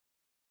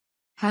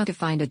How to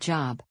find a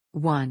job.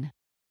 1.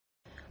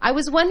 I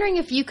was wondering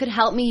if you could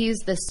help me use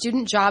the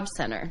Student Job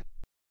Center.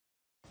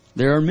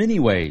 There are many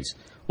ways.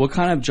 What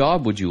kind of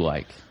job would you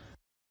like?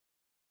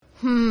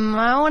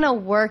 I want to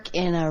work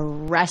in a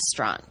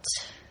restaurant.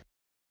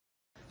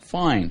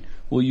 Fine.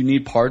 Will you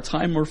need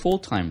part-time or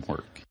full-time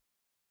work?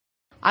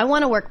 I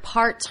want to work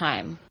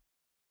part-time.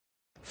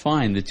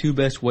 Fine. The two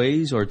best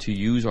ways are to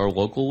use our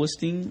local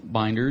listing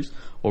binders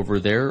over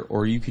there,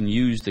 or you can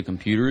use the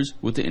computers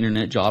with the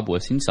internet job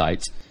listing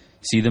sites.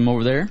 See them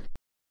over there?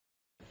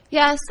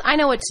 Yes, I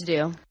know what to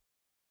do.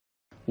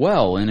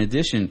 Well, in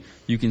addition,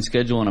 you can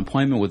schedule an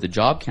appointment with a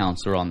job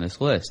counselor on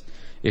this list.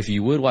 If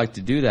you would like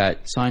to do that,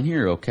 sign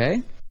here,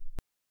 okay?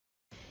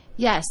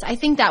 Yes, I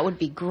think that would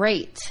be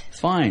great.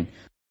 Fine.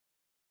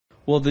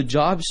 Well, the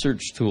job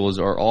search tools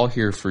are all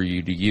here for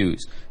you to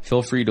use.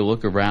 Feel free to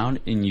look around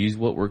and use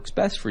what works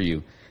best for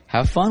you.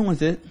 Have fun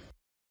with it.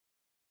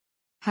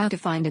 How to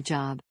find a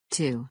job.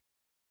 2.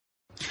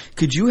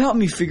 Could you help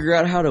me figure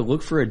out how to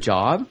look for a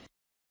job?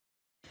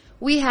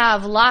 We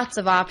have lots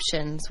of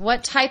options.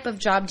 What type of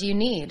job do you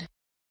need?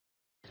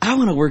 I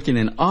want to work in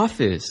an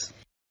office.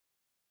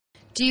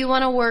 Do you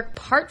want to work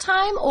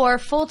part-time or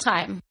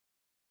full-time?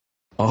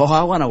 Oh,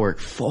 I want to work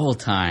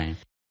full-time.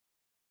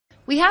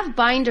 We have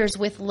binders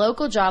with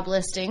local job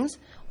listings,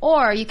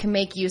 or you can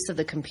make use of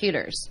the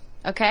computers,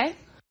 okay?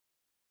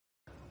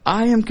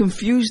 I am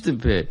confused a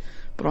bit,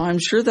 but I'm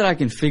sure that I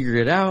can figure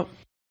it out.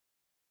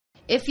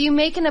 If you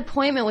make an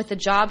appointment with a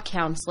job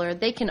counselor,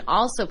 they can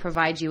also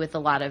provide you with a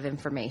lot of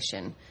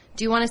information.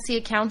 Do you want to see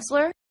a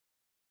counselor?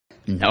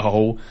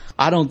 No,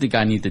 I don't think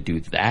I need to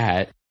do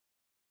that.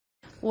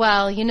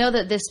 Well, you know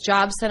that this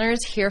job center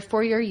is here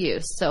for your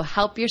use, so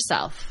help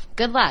yourself.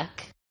 Good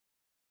luck.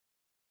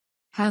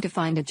 How to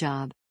find a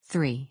job.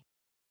 3.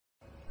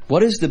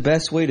 What is the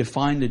best way to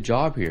find a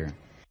job here?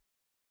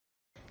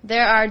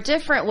 There are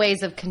different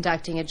ways of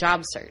conducting a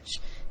job search.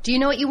 Do you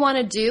know what you want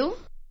to do?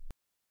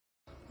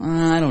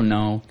 I don't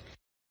know.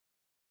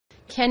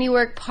 Can you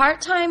work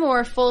part-time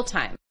or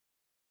full-time?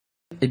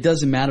 It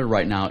doesn't matter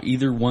right now.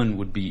 Either one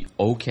would be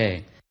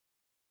okay.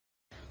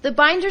 The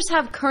binders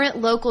have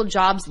current local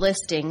jobs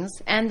listings,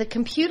 and the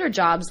computer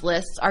jobs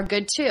lists are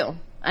good too.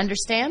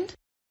 Understand?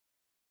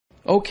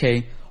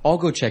 Okay, I'll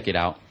go check it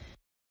out.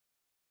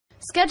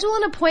 Schedule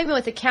an appointment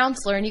with a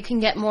counselor and you can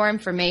get more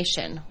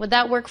information. Would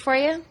that work for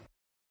you?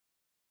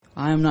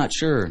 I'm not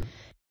sure.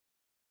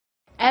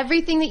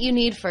 Everything that you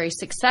need for a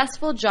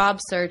successful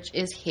job search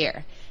is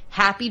here.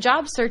 Happy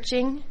job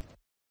searching.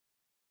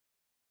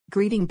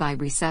 Greeting by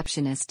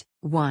receptionist.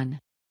 1.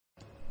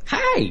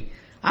 Hi,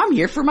 I'm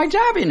here for my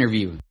job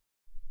interview.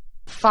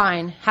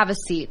 Fine, have a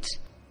seat.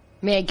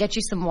 May I get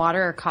you some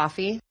water or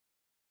coffee?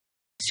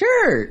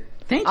 Sure,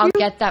 thank you. I'll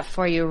get that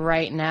for you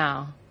right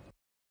now.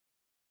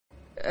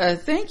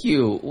 Thank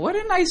you. What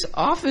a nice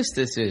office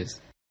this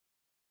is.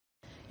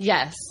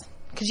 Yes.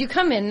 Could you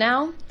come in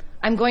now?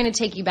 I'm going to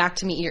take you back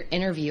to meet your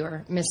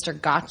interviewer,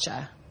 Mr.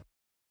 Gotcha.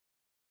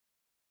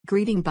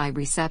 Greeting by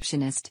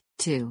receptionist.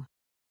 2.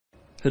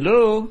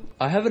 Hello,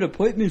 I have an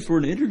appointment for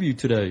an interview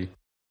today.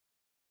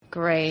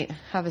 Great.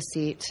 Have a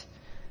seat.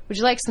 Would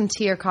you like some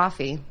tea or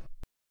coffee?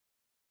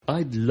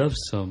 I'd love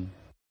some.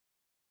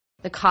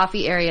 The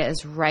coffee area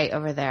is right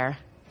over there.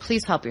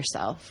 Please help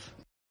yourself.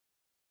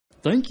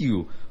 Thank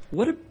you.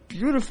 What a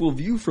beautiful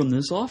view from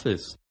this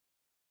office.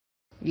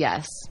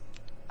 Yes.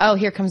 Oh,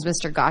 here comes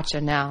Mr. Gotcha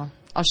now.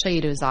 I'll show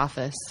you to his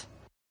office.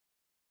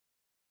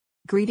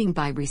 Greeting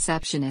by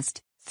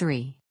receptionist.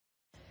 3.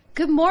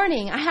 Good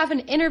morning. I have an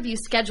interview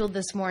scheduled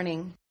this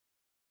morning.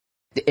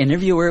 The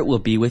interviewer will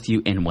be with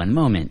you in 1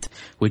 moment.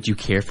 Would you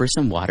care for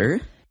some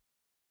water?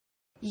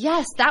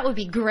 Yes, that would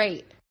be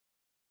great.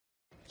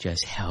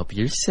 Just help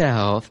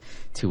yourself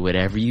to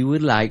whatever you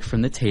would like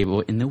from the table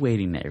in the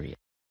waiting area.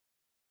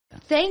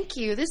 Thank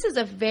you. This is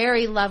a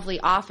very lovely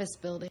office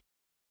building.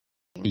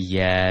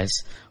 Yes.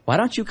 Why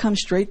don't you come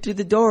straight through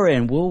the door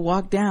and we'll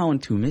walk down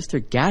to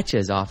Mr.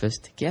 Gotcha's office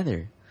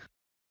together.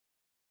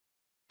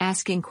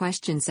 Asking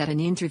questions at an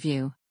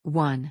interview.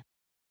 1.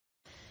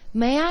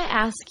 May I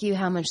ask you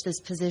how much this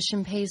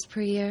position pays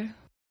per year?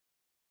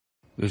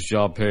 This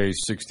job pays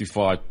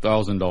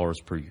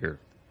 $65,000 per year.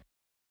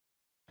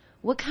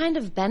 What kind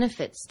of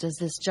benefits does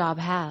this job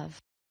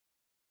have?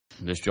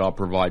 This job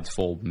provides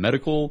full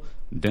medical,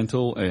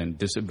 dental, and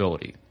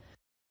disability.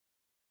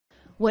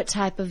 What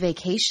type of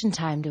vacation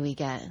time do we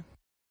get?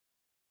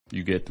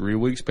 You get 3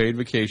 weeks paid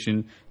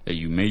vacation that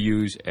you may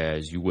use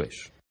as you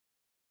wish.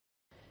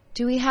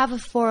 Do we have a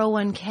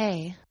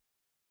 401k?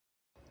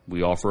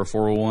 We offer a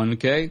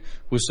 401k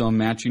with some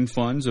matching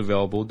funds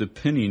available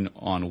depending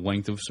on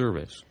length of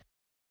service.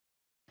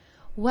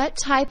 What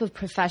type of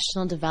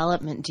professional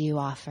development do you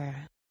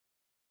offer?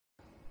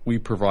 We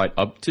provide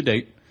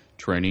up-to-date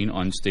training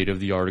on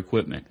state-of-the-art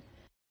equipment.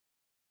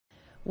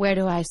 Where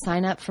do I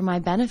sign up for my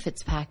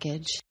benefits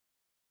package?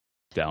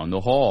 Down the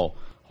hall.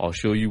 I'll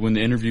show you when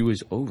the interview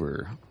is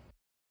over.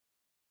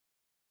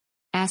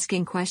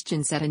 Asking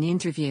questions at an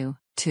interview.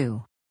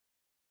 2.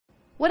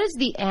 What is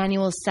the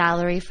annual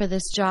salary for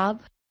this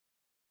job?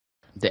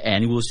 The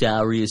annual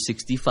salary is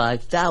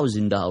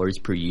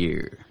 $65,000 per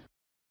year.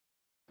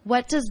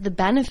 What does the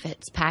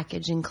benefits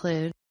package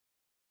include?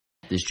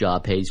 This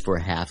job pays for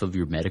half of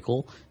your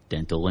medical,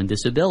 dental, and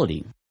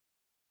disability.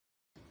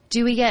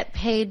 Do we get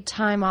paid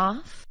time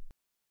off?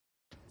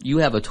 You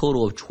have a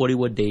total of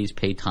 21 days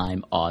paid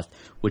time off,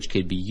 which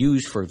can be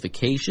used for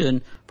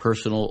vacation,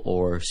 personal,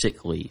 or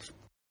sick leave.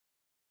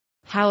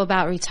 How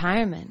about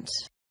retirement?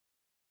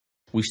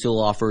 We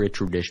still offer a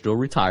traditional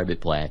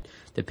retirement plan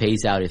that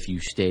pays out if you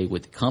stay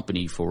with the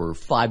company for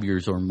 5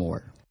 years or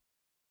more.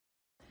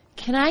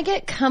 Can I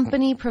get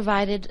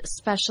company-provided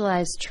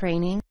specialized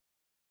training?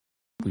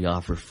 We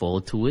offer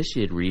full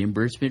tuition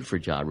reimbursement for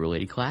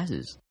job-related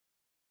classes.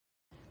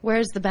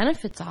 Where's the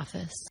benefits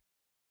office?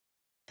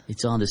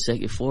 It's on the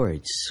second floor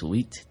at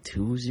Suite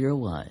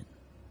 201.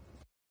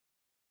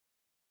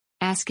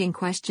 Asking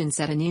questions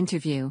at an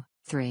interview.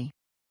 3.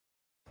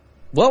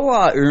 What will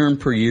I earn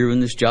per year in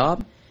this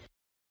job?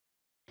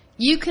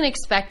 You can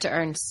expect to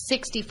earn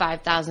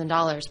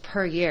 $65,000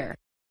 per year.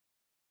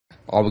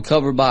 Are we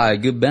covered by a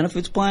good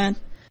benefits plan?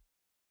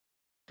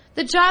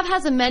 The job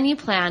has a menu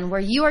plan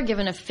where you are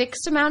given a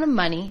fixed amount of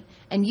money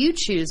and you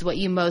choose what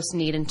you most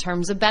need in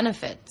terms of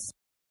benefits.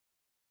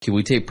 Can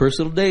we take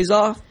personal days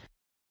off?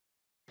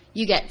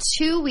 You get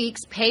 2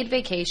 weeks paid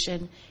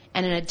vacation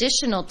and an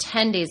additional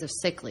 10 days of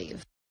sick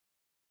leave.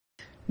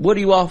 What do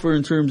you offer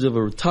in terms of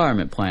a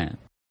retirement plan?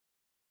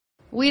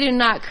 We do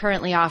not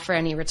currently offer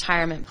any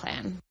retirement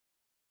plan.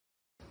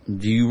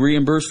 Do you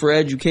reimburse for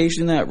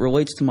education that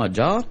relates to my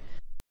job?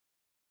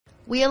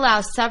 We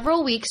allow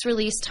several weeks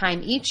release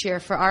time each year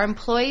for our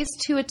employees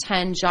to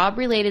attend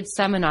job-related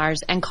seminars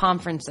and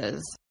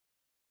conferences.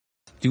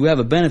 Do you have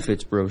a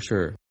benefits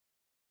brochure?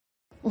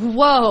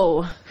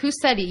 Whoa! Who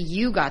said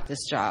you got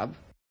this job?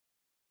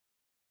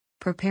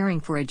 Preparing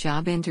for a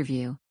job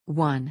interview.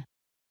 1.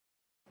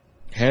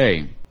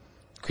 Hey,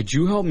 could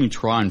you help me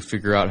try and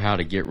figure out how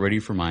to get ready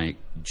for my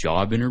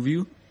job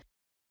interview?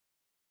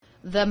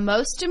 The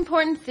most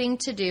important thing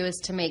to do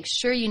is to make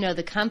sure you know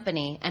the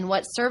company and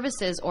what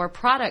services or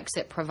products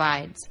it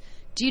provides.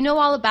 Do you know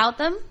all about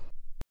them?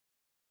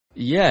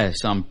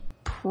 Yes, I'm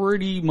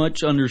pretty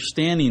much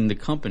understanding the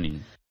company.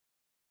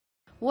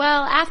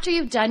 Well, after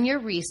you've done your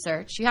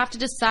research, you have to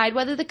decide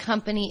whether the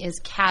company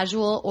is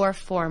casual or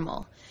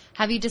formal.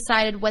 Have you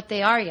decided what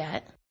they are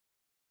yet?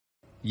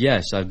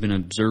 Yes, I've been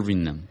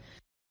observing them.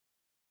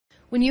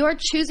 When you are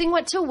choosing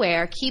what to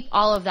wear, keep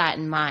all of that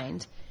in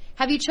mind.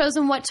 Have you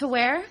chosen what to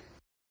wear?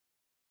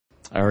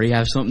 I already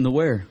have something to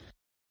wear.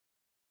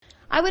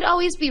 I would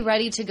always be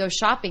ready to go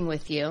shopping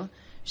with you.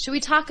 Should we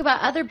talk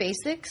about other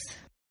basics?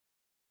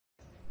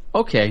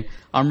 Okay,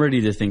 I'm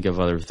ready to think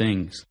of other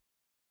things.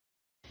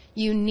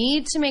 You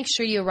need to make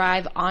sure you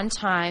arrive on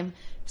time,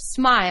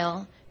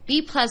 smile,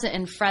 be pleasant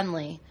and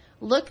friendly,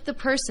 look the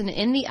person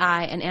in the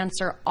eye, and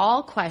answer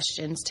all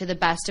questions to the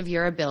best of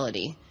your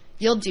ability.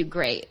 You'll do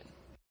great.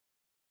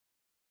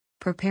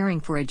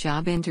 Preparing for a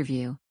job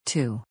interview.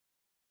 2.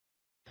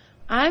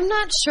 I'm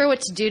not sure what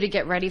to do to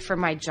get ready for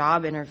my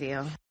job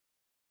interview.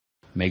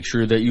 Make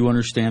sure that you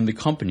understand the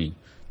company.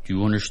 Do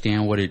you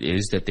understand what it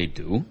is that they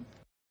do?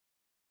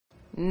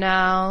 No,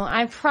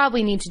 I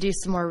probably need to do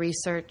some more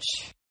research.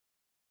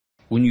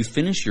 When you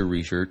finish your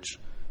research,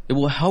 it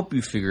will help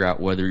you figure out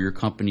whether your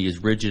company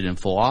is rigid in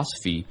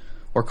philosophy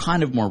or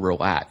kind of more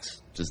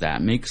relaxed. Does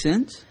that make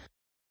sense?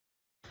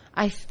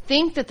 I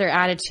think that their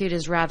attitude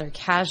is rather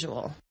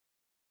casual.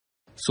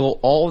 So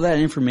all of that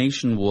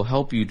information will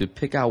help you to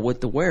pick out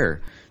what to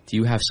wear. Do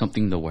you have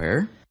something to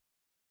wear?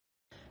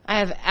 I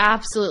have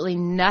absolutely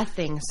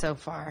nothing so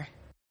far.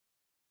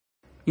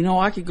 You know,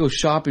 I could go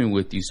shopping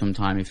with you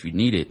sometime if you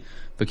need it,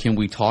 but can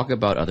we talk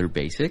about other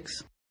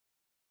basics?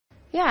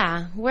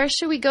 Yeah, where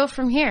should we go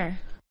from here?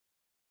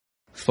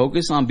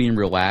 Focus on being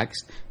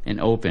relaxed and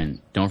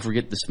open. Don't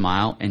forget to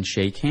smile and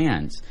shake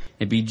hands,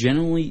 and be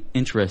genuinely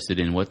interested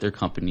in what their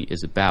company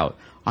is about.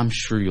 I'm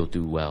sure you'll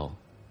do well.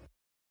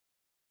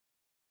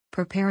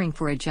 Preparing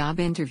for a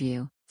job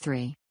interview.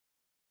 3.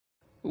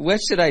 What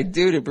should I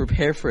do to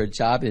prepare for a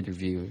job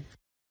interview?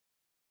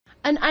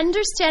 An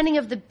understanding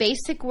of the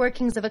basic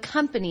workings of a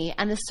company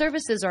and the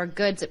services or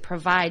goods it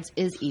provides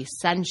is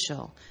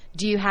essential.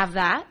 Do you have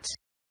that?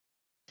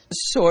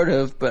 Sort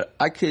of, but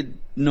I could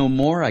know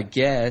more, I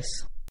guess.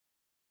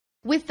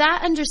 With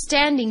that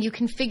understanding, you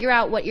can figure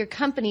out what your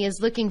company is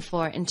looking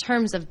for in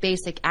terms of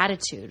basic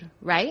attitude,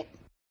 right?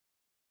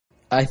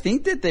 I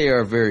think that they are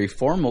a very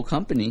formal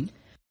company.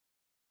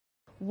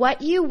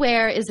 What you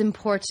wear is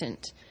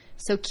important,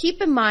 so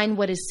keep in mind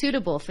what is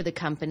suitable for the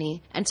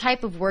company and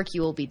type of work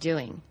you will be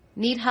doing.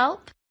 Need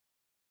help?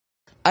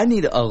 I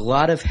need a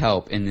lot of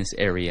help in this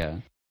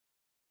area.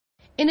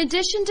 In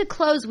addition to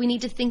clothes, we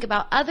need to think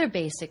about other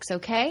basics,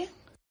 okay?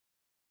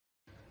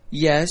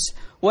 Yes,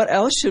 what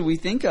else should we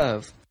think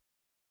of?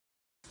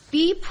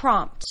 Be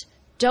prompt.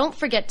 Don't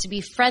forget to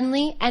be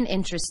friendly and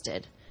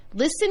interested.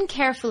 Listen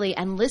carefully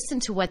and listen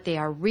to what they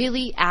are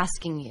really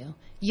asking you.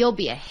 You'll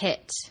be a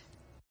hit.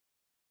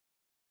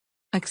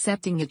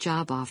 Accepting a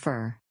job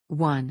offer.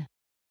 1.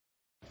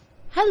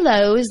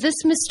 Hello, is this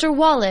Mr.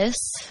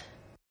 Wallace?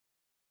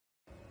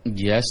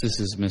 Yes, this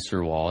is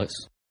Mr. Wallace.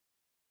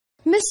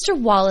 Mr.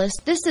 Wallace,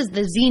 this is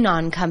the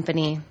Xenon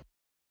Company.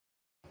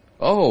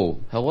 Oh,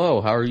 hello.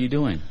 How are you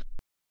doing?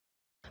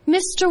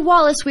 Mr.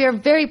 Wallace, we are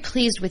very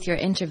pleased with your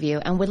interview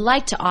and would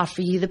like to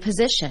offer you the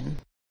position.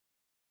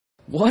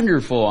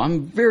 Wonderful.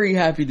 I'm very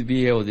happy to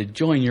be able to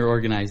join your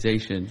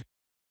organization.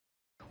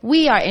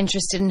 We are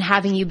interested in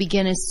having you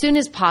begin as soon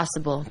as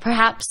possible,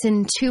 perhaps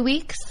in 2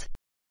 weeks.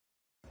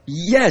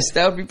 Yes,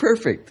 that would be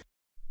perfect.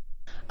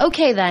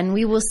 Okay then,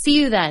 we will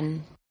see you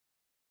then.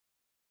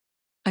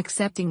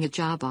 Accepting a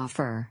job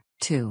offer.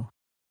 2.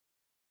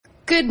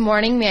 Good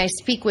morning, may I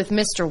speak with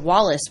Mr.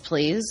 Wallace,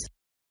 please?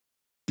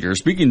 You're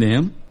speaking to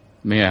him.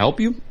 May I help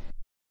you?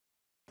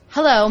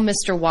 Hello,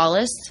 Mr.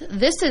 Wallace.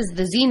 This is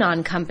the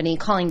Xenon Company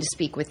calling to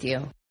speak with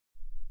you.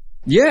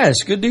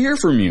 Yes, good to hear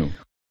from you.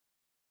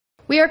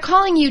 We are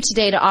calling you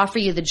today to offer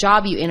you the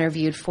job you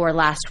interviewed for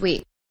last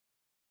week.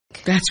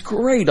 That's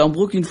great. I'm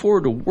looking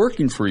forward to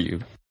working for you.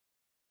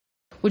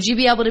 Would you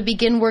be able to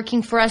begin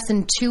working for us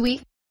in 2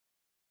 weeks?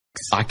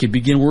 I could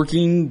begin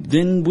working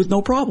then with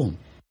no problem.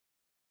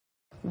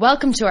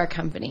 Welcome to our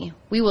company.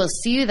 We will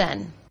see you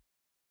then.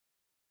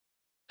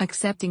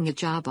 Accepting a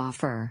job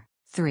offer.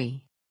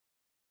 3.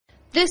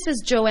 This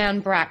is Joanne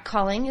Brack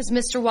calling. Is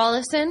Mr.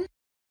 Wallace in?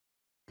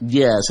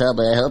 Yes, how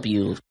may I help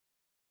you?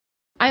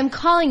 I am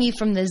calling you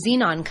from the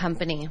Xenon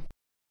Company.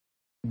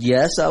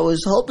 Yes, I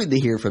was hoping to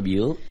hear from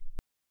you.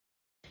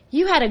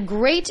 You had a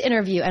great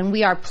interview and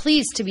we are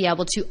pleased to be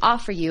able to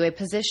offer you a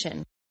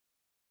position.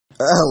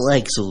 Oh,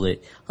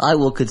 excellent. I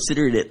will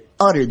consider it an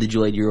honor to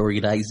join your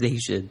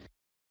organization.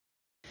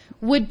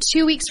 Would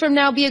 2 weeks from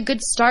now be a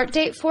good start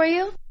date for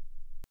you?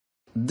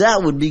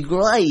 That would be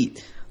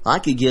great. I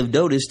could give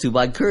notice to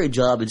my current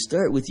job and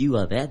start with you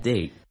on that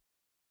date.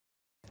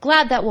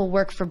 Glad that will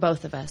work for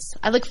both of us.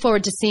 I look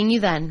forward to seeing you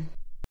then.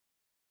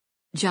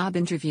 Job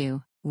interview.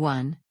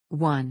 1.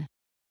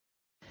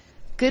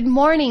 Good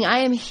morning. I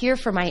am here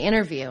for my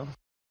interview.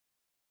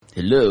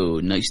 Hello,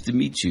 nice to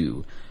meet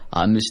you.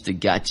 I'm Mr.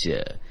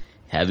 Gotcha.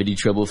 Have any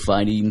trouble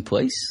finding a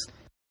place?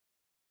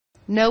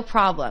 No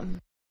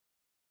problem.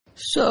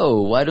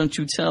 So, why don't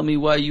you tell me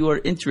why you are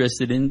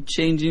interested in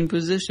changing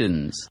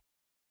positions?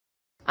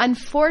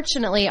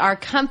 Unfortunately, our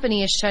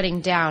company is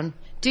shutting down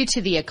due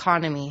to the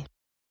economy.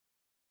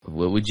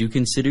 What would you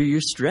consider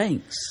your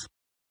strengths?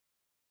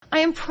 I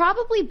am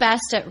probably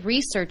best at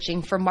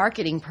researching for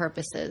marketing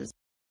purposes.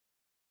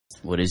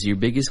 What is your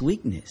biggest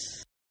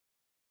weakness?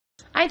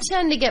 I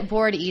tend to get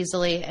bored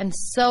easily and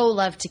so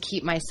love to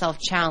keep myself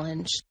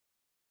challenged.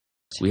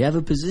 We have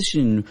a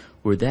position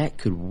where that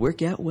could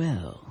work out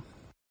well.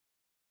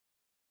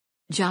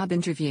 Job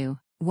interview.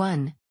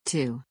 1,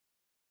 2.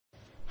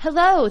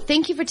 Hello,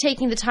 thank you for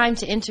taking the time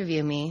to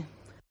interview me.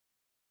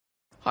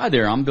 Hi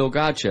there, I'm Bill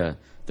Gotcha,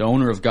 the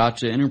owner of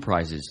Gotcha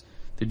Enterprises.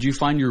 Did you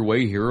find your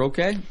way here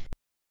okay?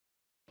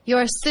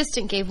 Your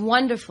assistant gave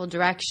wonderful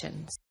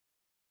directions.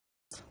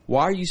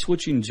 Why are you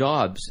switching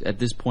jobs at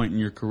this point in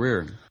your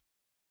career?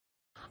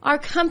 Our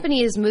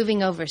company is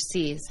moving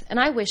overseas, and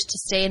I wish to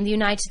stay in the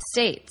United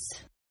States.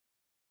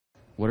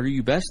 What are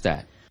you best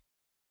at?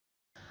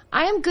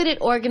 I am good at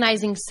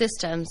organizing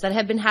systems that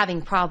have been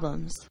having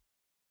problems.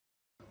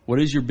 What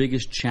is your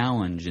biggest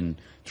challenge in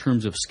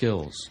terms of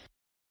skills?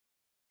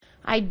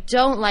 I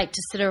don't like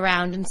to sit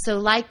around and so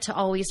like to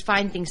always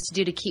find things to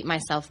do to keep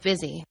myself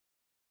busy.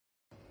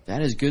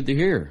 That is good to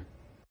hear.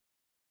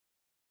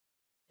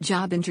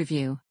 Job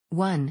interview.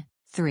 1,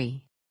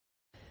 3.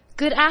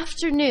 Good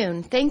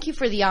afternoon. Thank you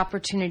for the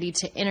opportunity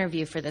to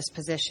interview for this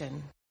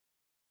position.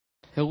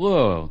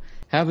 Hello,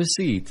 have a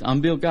seat.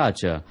 I'm Bill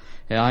Gotcha.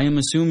 I am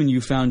assuming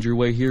you found your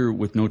way here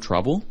with no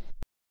trouble?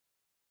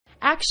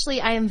 Actually,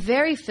 I am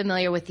very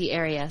familiar with the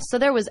area, so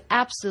there was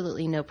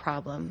absolutely no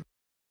problem.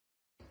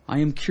 I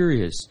am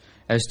curious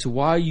as to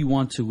why you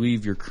want to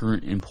leave your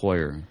current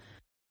employer.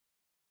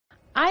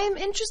 I am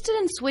interested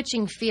in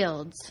switching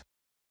fields.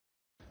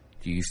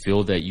 Do you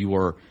feel that you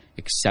are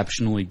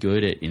exceptionally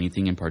good at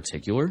anything in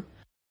particular?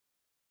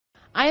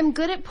 I am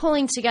good at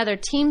pulling together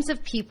teams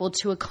of people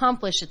to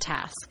accomplish a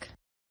task.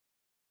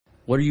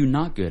 What are you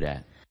not good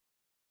at?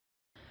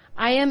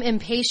 I am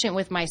impatient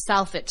with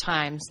myself at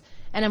times,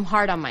 and am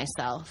hard on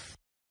myself.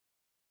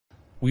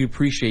 We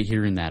appreciate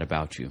hearing that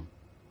about you.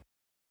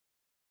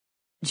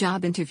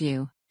 Job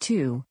interview.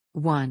 2,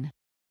 1.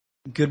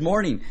 Good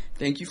morning.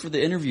 Thank you for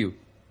the interview.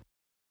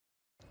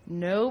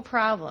 No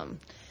problem.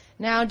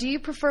 Now, do you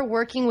prefer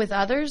working with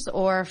others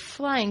or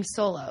flying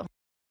solo?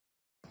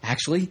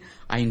 Actually,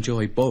 I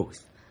enjoy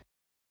both.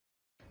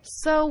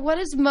 So, what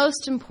is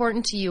most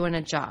important to you in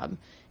a job?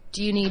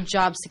 Do you need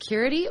job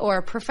security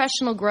or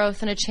professional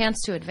growth and a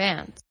chance to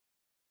advance?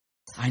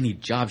 I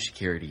need job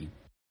security.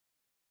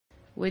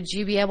 Would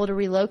you be able to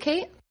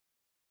relocate?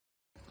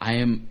 I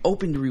am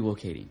open to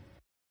relocating.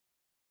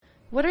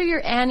 What are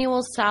your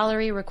annual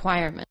salary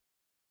requirements?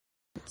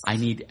 I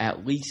need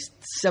at least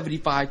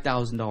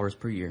 $75,000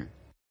 per year.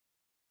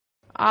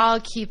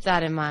 I'll keep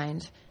that in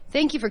mind.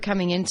 Thank you for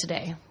coming in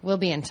today. We'll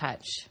be in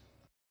touch.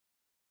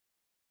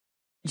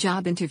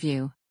 Job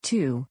interview.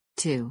 2,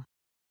 2.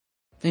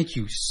 Thank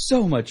you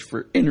so much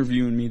for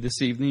interviewing me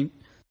this evening.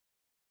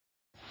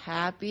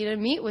 Happy to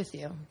meet with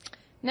you.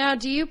 Now,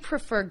 do you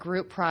prefer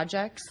group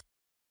projects?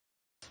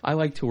 I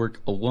like to work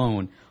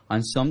alone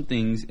on some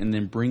things and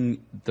then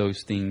bring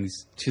those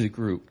things to the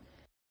group.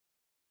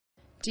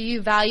 Do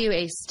you value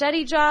a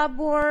steady job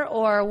more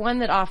or one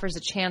that offers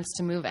a chance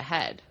to move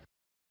ahead?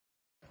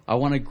 I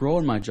want to grow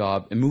in my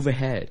job and move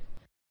ahead.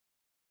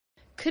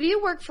 Could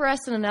you work for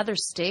us in another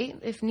state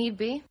if need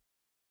be?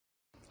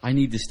 I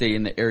need to stay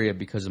in the area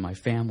because of my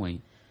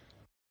family.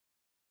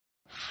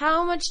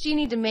 How much do you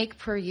need to make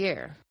per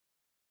year?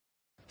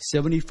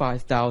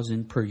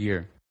 $75,000 per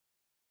year.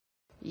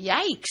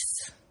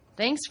 Yikes!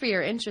 Thanks for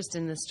your interest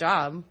in this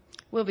job.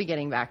 We'll be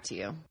getting back to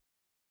you.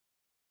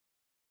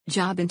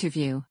 Job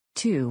interview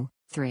 2,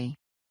 3.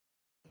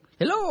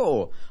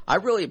 Hello! I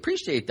really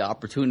appreciate the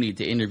opportunity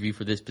to interview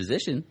for this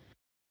position.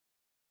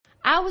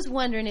 I was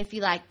wondering if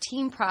you like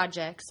team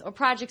projects or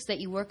projects that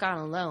you work on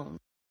alone.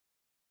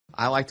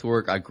 I like to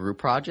work on group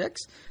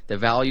projects that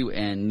value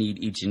and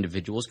need each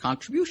individual's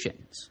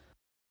contributions.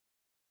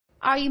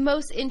 Are you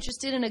most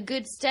interested in a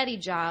good steady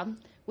job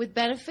with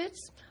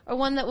benefits or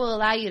one that will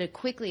allow you to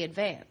quickly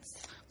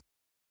advance?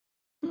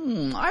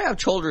 I have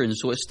children,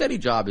 so a steady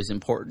job is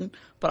important,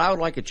 but I would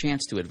like a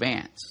chance to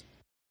advance.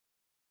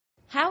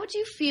 How would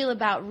you feel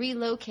about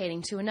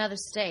relocating to another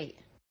state?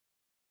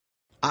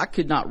 I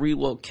could not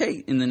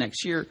relocate in the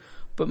next year,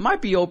 but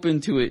might be open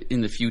to it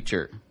in the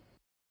future.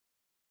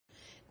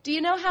 Do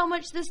you know how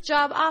much this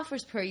job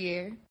offers per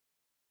year?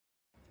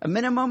 A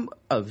minimum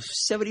of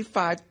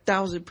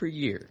 $75,000 per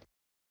year.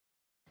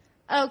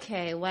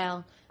 Okay,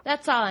 well,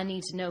 that's all I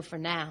need to know for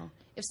now.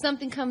 If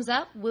something comes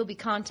up, we'll be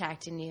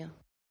contacting you.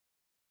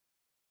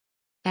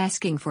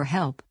 Asking for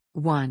help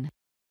 1.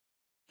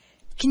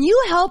 Can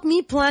you help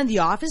me plan the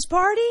office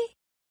party?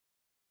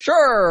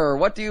 Sure,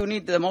 what do you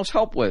need the most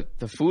help with,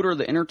 the food or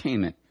the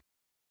entertainment?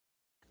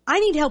 I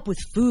need help with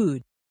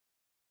food.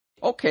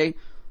 Okay,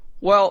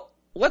 well,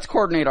 let's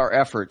coordinate our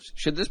efforts.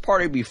 Should this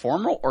party be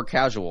formal or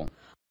casual?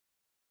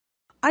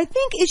 I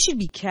think it should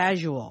be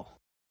casual.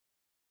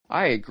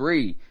 I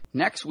agree.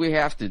 Next, we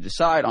have to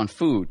decide on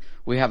food.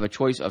 We have a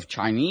choice of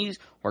Chinese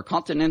or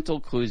continental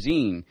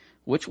cuisine.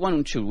 Which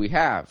one should we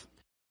have?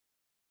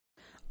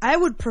 I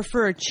would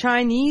prefer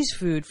Chinese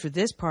food for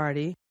this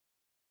party.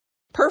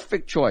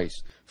 Perfect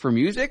choice. For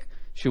music,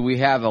 should we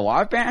have a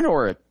live band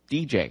or a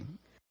DJ?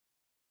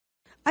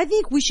 I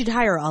think we should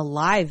hire a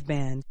live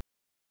band.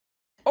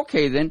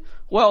 Okay then.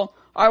 Well,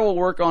 I will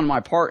work on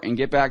my part and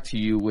get back to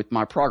you with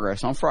my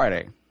progress on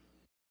Friday.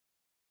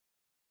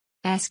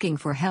 Asking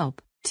for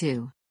help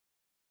 2.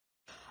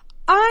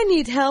 I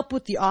need help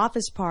with the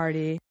office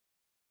party.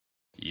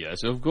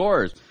 Yes, of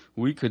course.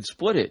 We could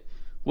split it.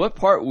 What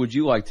part would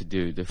you like to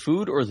do, the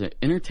food or the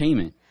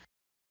entertainment?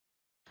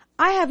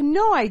 I have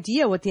no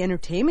idea what the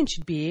entertainment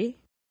should be.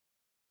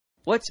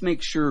 Let's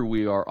make sure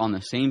we are on the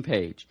same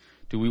page.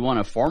 Do we want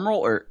a formal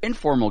or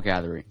informal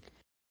gathering?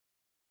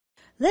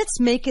 Let's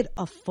make it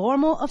a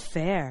formal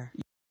affair.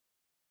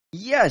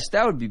 Yes,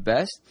 that would be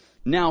best.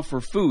 Now for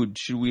food,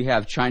 should we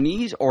have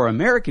Chinese or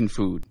American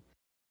food?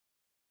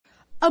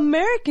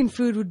 American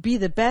food would be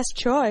the best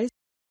choice.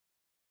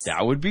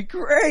 That would be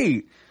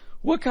great.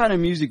 What kind of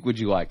music would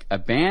you like, a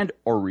band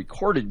or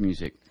recorded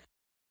music?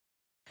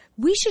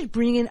 We should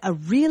bring in a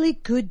really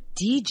good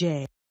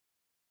DJ.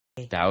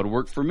 That would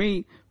work for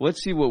me.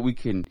 Let's see what we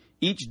can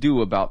each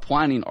do about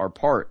planning our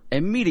part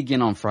and meet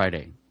again on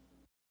Friday.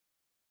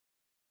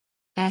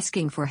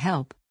 Asking for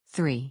help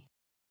 3.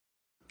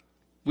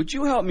 Would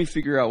you help me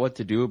figure out what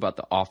to do about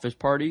the office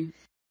party?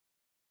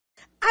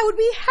 I would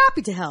be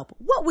happy to help.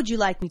 What would you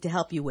like me to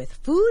help you with,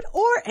 food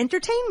or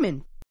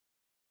entertainment?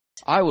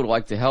 I would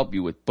like to help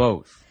you with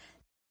both.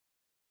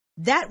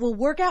 That will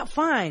work out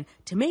fine.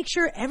 To make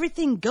sure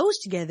everything goes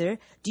together,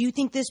 do you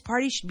think this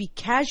party should be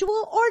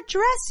casual or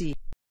dressy?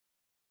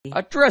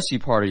 A dressy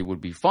party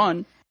would be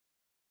fun.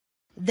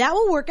 That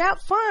will work out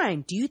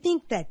fine. Do you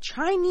think that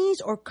Chinese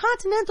or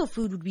continental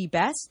food would be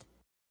best?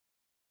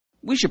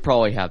 We should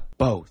probably have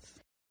both.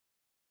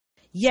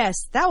 Yes,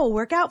 that will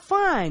work out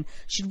fine.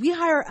 Should we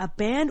hire a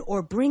band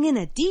or bring in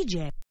a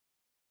DJ?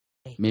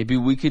 Maybe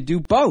we could do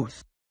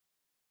both.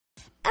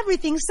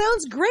 Everything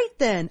sounds great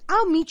then.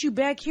 I'll meet you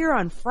back here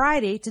on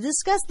Friday to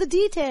discuss the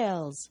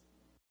details.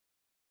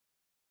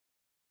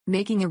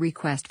 Making a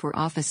request for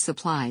office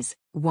supplies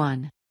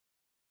 1.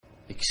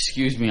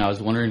 Excuse me, I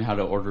was wondering how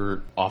to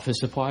order office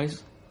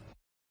supplies.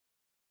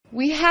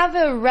 We have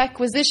a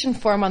requisition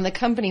form on the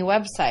company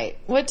website.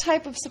 What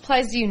type of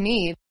supplies do you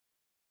need?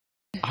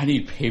 I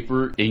need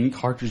paper, ink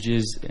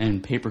cartridges,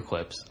 and paper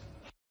clips.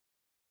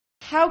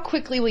 How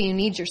quickly will you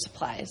need your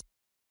supplies?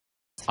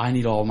 I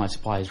need all of my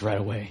supplies right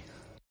away.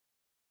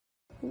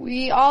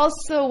 We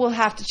also will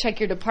have to check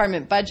your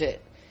department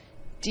budget.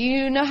 Do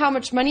you know how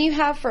much money you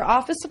have for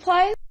office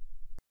supplies?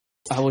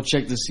 I will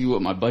check to see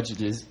what my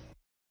budget is.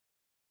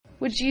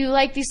 Would you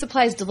like these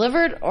supplies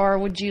delivered, or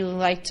would you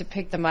like to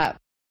pick them up?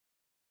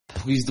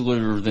 Please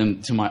deliver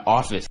them to my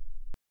office.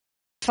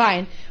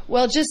 Fine.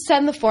 Well, just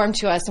send the form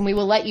to us, and we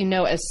will let you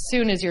know as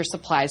soon as your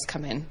supplies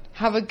come in.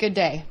 Have a good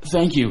day.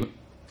 Thank you.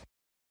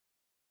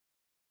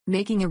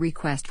 Making a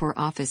request for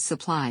office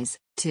supplies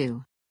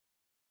 2.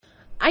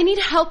 I need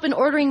help in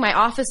ordering my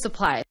office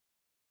supplies.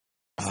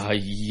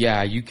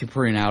 Yeah, you can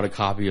print out a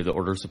copy of the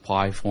order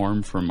supply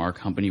form from our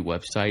company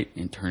website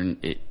and turn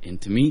it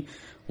into me.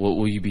 What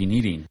will you be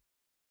needing?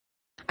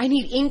 I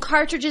need ink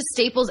cartridges,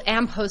 staples,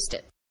 and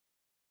Post-it.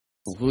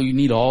 Will you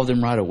need all of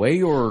them right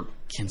away, or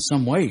can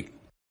some wait?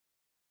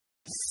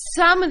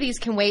 Some of these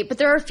can wait, but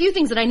there are a few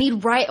things that I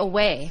need right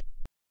away.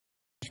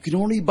 You can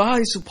only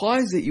buy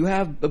supplies that you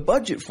have a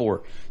budget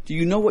for. Do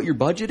you know what your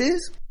budget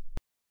is?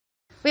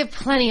 We have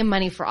plenty of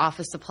money for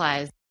office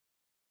supplies.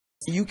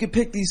 You can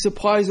pick these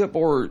supplies up,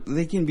 or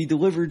they can be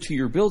delivered to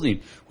your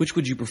building. Which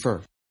would you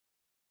prefer?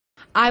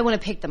 I want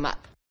to pick them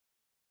up.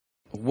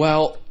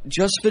 Well,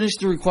 just finish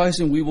the request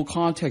and we will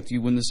contact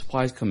you when the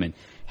supplies come in.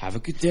 Have a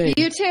good day.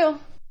 You too.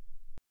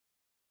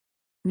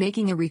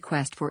 Making a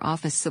request for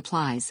office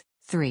supplies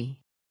 3.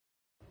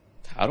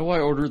 How do I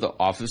order the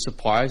office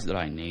supplies that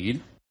I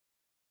need?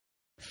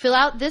 Fill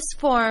out this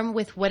form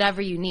with whatever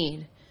you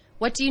need.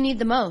 What do you need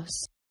the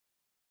most?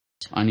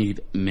 I need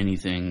many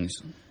things.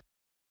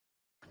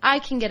 I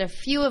can get a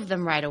few of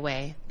them right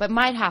away, but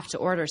might have to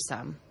order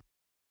some.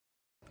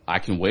 I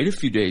can wait a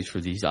few days for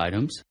these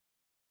items.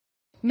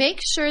 Make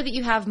sure that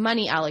you have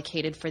money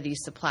allocated for these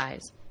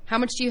supplies. How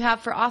much do you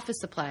have for office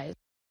supplies?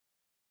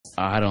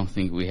 I don't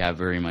think we have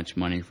very much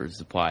money for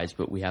supplies,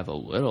 but we have a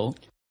little.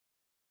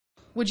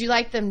 Would you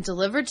like them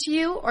delivered to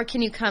you, or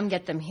can you come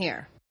get them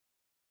here?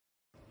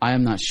 I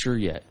am not sure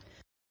yet.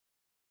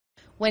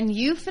 When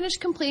you finish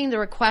completing the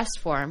request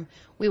form,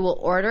 we will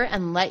order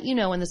and let you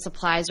know when the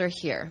supplies are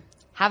here.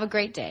 Have a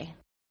great day.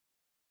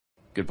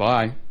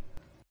 Goodbye.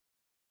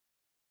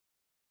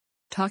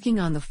 Talking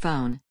on the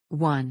phone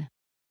 1.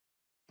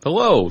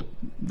 Hello,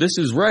 this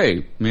is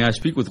Ray. May I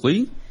speak with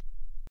Lee?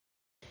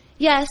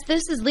 Yes,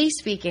 this is Lee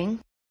speaking.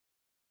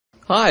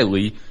 Hi,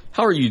 Lee.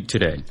 How are you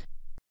today?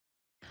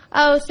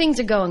 Oh, things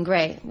are going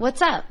great.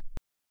 What's up?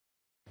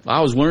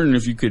 I was wondering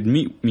if you could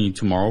meet me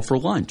tomorrow for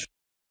lunch.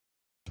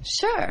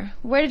 Sure.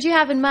 Where did you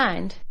have in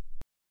mind?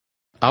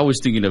 I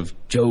was thinking of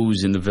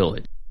Joe's in the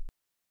Village.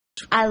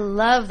 I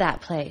love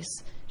that place.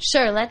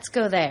 Sure, let's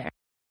go there.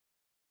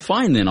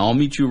 Fine then, I'll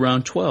meet you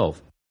around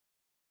 12.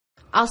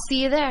 I'll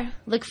see you there.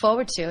 Look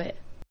forward to it.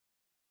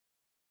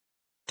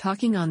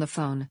 Talking on the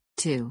phone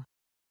 2.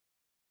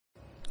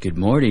 Good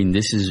morning,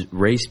 this is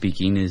Ray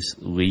speaking. Is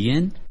Lee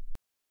in?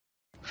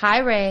 Hi,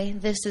 Ray.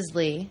 This is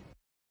Lee.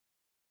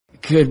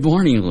 Good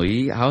morning,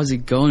 Lee. How's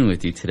it going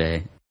with you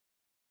today?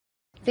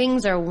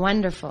 Things are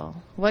wonderful.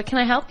 What can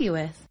I help you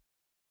with?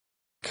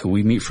 Could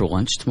we meet for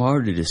lunch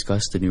tomorrow to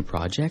discuss the new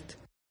project?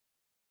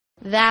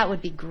 That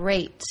would be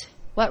great.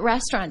 What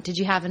restaurant did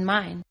you have in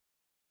mind?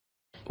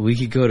 We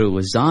could go to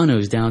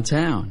Lozano's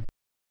downtown.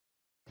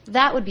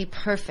 That would be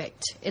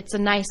perfect. It's a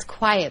nice,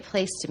 quiet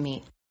place to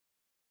meet.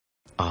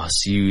 I'll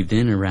see you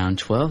then around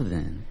 12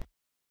 then.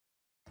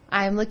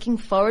 I am looking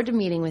forward to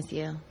meeting with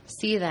you.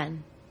 See you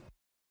then.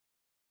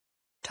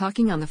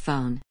 Talking on the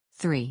phone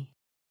 3.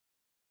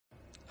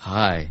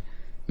 Hi,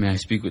 may I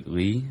speak with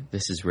Lee?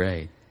 This is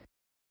Ray.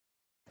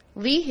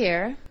 Lee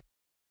here.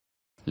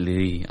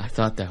 Lee, I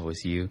thought that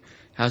was you.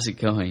 How's it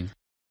going?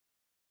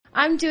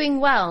 I'm doing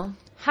well.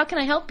 How can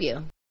I help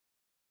you?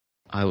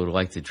 I would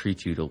like to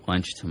treat you to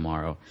lunch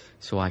tomorrow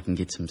so I can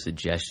get some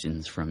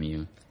suggestions from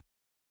you.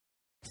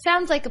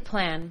 Sounds like a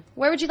plan.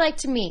 Where would you like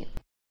to meet?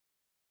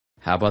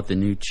 How about the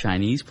new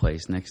Chinese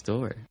place next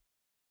door?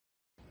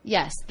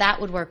 Yes,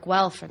 that would work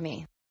well for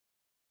me.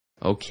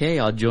 Okay,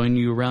 I'll join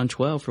you around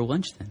 12 for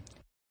lunch then.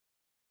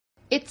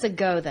 It's a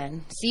go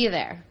then. See you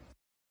there.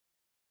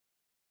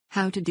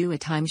 How to do a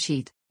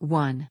timesheet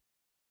 1.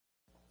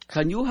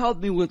 Can you help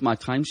me with my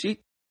timesheet?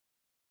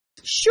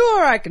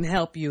 Sure, I can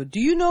help you.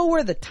 Do you know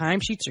where the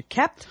timesheets are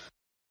kept?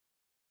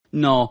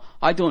 No,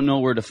 I don't know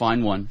where to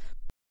find one.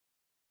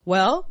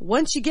 Well,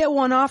 once you get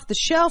one off the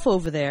shelf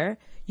over there,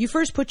 you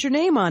first put your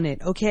name on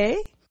it,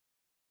 okay?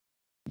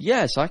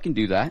 Yes, I can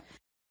do that.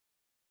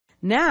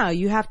 Now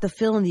you have to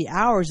fill in the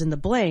hours in the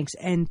blanks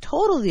and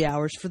total the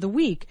hours for the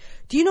week.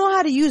 Do you know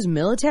how to use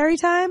military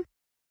time?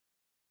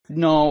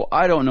 No,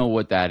 I don't know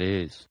what that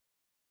is.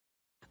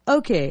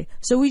 Okay,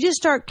 so we just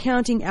start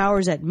counting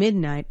hours at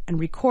midnight and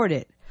record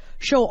it.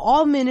 Show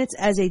all minutes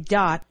as a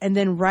dot and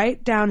then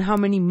write down how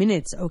many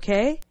minutes,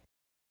 okay?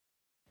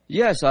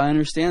 Yes, I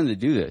understand to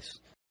do this.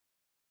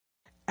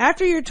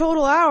 After your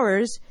total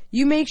hours,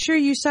 you make sure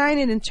you sign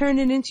it and turn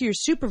it into your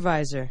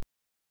supervisor.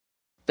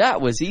 That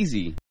was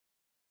easy.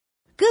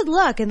 Good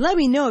luck and let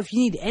me know if you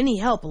need any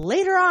help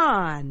later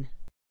on.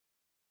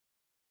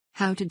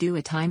 How to do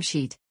a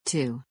timesheet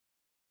 2.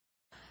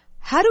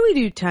 How do we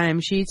do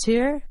timesheets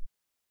here?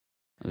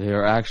 They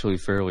are actually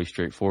fairly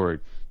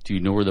straightforward. Do you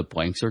know where the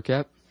blanks are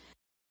kept?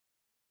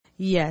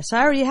 Yes,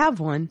 I already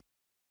have one.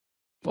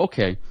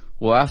 Okay,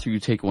 well after you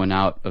take one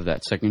out of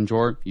that second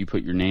drawer, you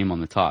put your name on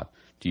the top.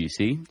 Do you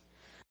see?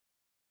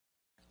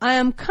 I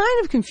am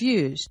kind of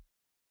confused.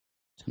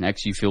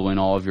 Next, you fill in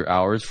all of your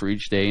hours for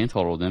each day and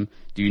total them.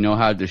 Do you know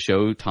how to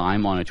show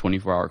time on a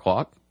 24-hour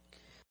clock?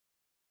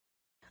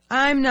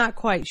 I'm not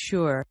quite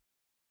sure.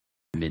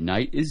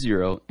 Midnight is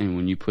 0, and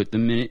when you put the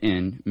minute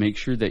in, make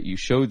sure that you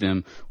show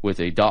them with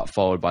a dot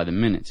followed by the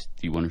minutes.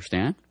 Do you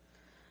understand?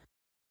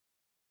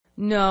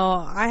 No,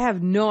 I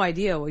have no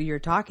idea what you're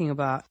talking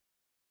about.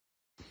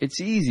 It's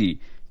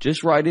easy.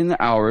 Just write in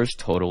the hours,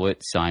 total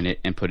it, sign it,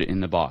 and put it in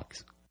the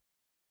box.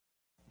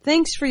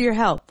 Thanks for your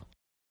help.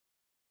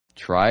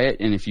 Try it,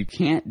 and if you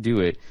can't do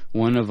it,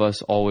 one of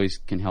us always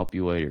can help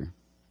you later.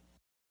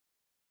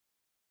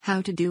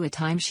 How to do a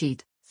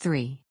timesheet.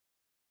 3.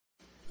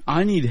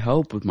 I need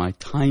help with my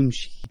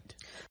timesheet.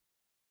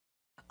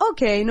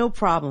 Okay, no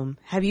problem.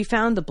 Have you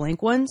found the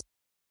blank ones?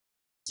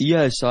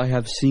 Yes, I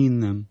have seen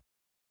them.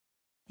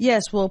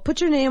 Yes, well, put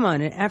your name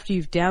on it after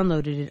you've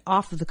downloaded it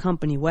off of the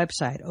company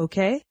website,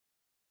 okay?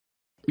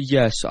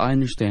 Yes, I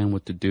understand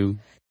what to do.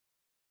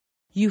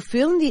 You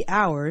fill in the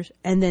hours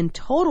and then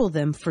total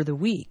them for the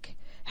week.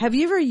 Have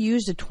you ever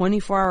used a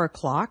 24-hour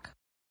clock?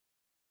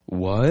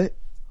 What?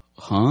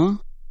 Huh?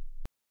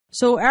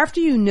 So after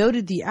you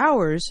noted the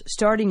hours,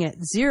 starting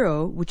at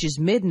 0, which is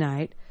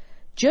midnight,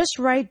 just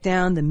write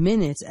down the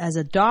minutes as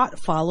a dot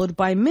followed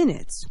by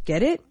minutes.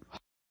 Get it?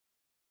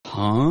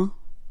 Huh?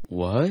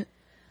 What?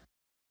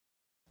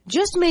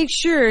 Just make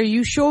sure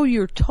you show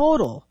your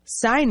total,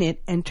 sign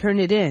it, and turn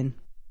it in.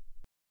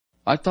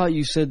 I thought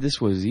you said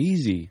this was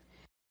easy.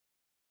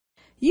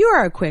 You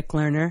are a quick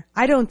learner.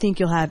 I don't think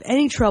you'll have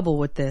any trouble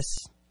with this.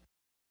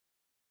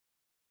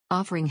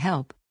 Offering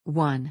help.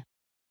 1.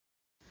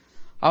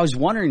 I was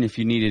wondering if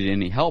you needed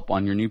any help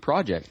on your new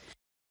project.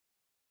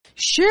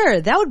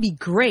 Sure, that would be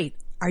great.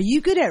 Are you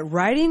good at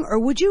writing,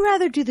 or would you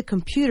rather do the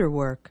computer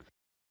work?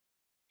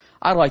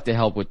 I'd like to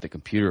help with the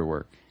computer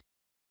work.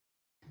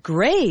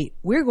 Great.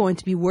 We're going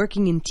to be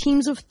working in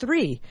teams of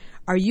 3.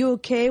 Are you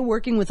okay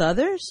working with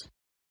others?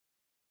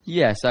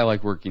 Yes, I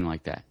like working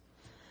like that.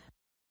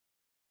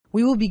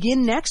 We will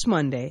begin next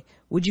Monday.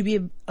 Would you be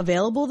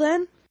available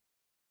then?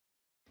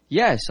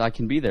 Yes, I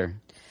can be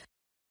there.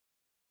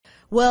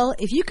 Well,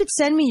 if you could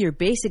send me your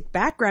basic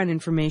background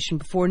information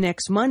before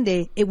next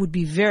Monday, it would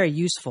be very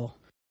useful.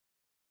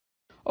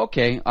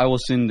 Okay, I will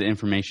send the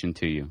information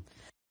to you.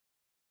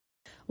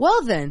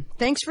 Well then,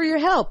 thanks for your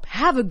help.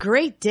 Have a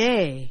great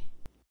day.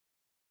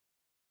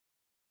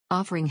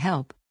 Offering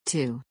help.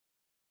 2.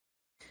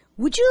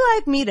 Would you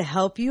like me to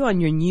help you on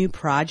your new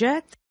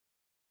project?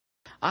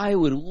 I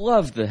would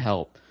love the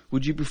help.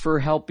 Would you prefer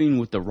helping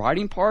with the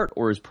writing part,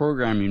 or is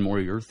programming more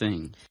your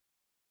thing?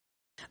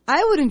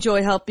 I would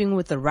enjoy helping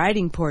with the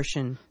writing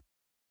portion.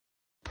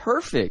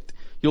 Perfect.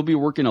 You'll be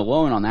working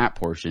alone on that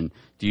portion.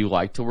 Do you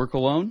like to work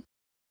alone?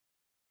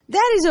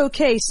 That is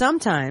okay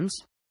sometimes.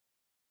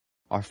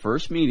 Our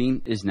first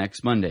meeting is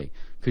next Monday.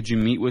 Could you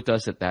meet with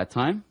us at that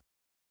time?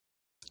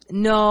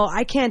 No,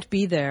 I can't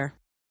be there.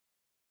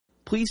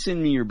 Please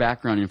send me your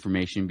background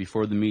information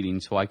before the meeting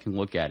so I can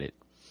look at it.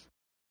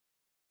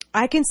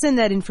 I can send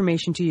that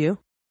information to you.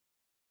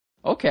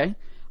 Okay.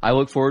 I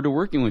look forward to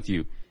working with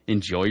you.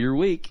 Enjoy your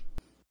week.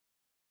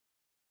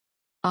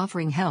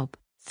 Offering help.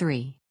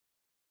 3.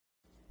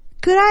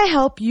 Could I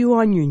help you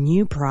on your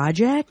new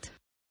project?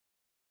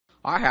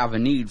 I have a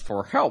need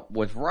for help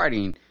with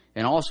writing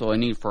and also a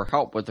need for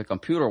help with the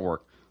computer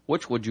work.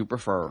 Which would you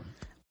prefer?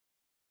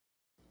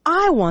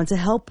 I want to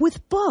help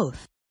with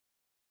both.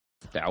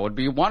 That would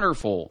be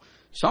wonderful.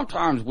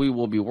 Sometimes we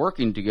will be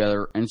working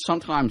together and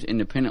sometimes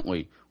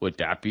independently. Would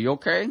that be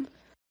okay?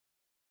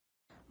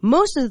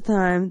 Most of the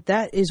time,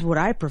 that is what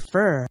I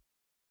prefer.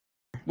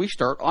 We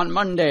start on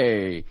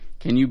Monday.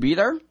 Can you be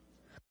there?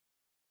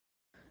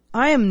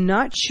 I am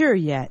not sure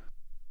yet.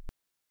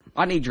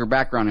 I need your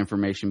background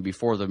information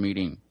before the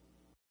meeting.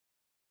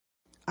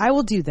 I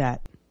will do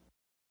that.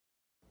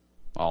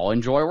 I'll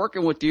enjoy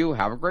working with you.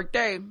 Have a great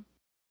day.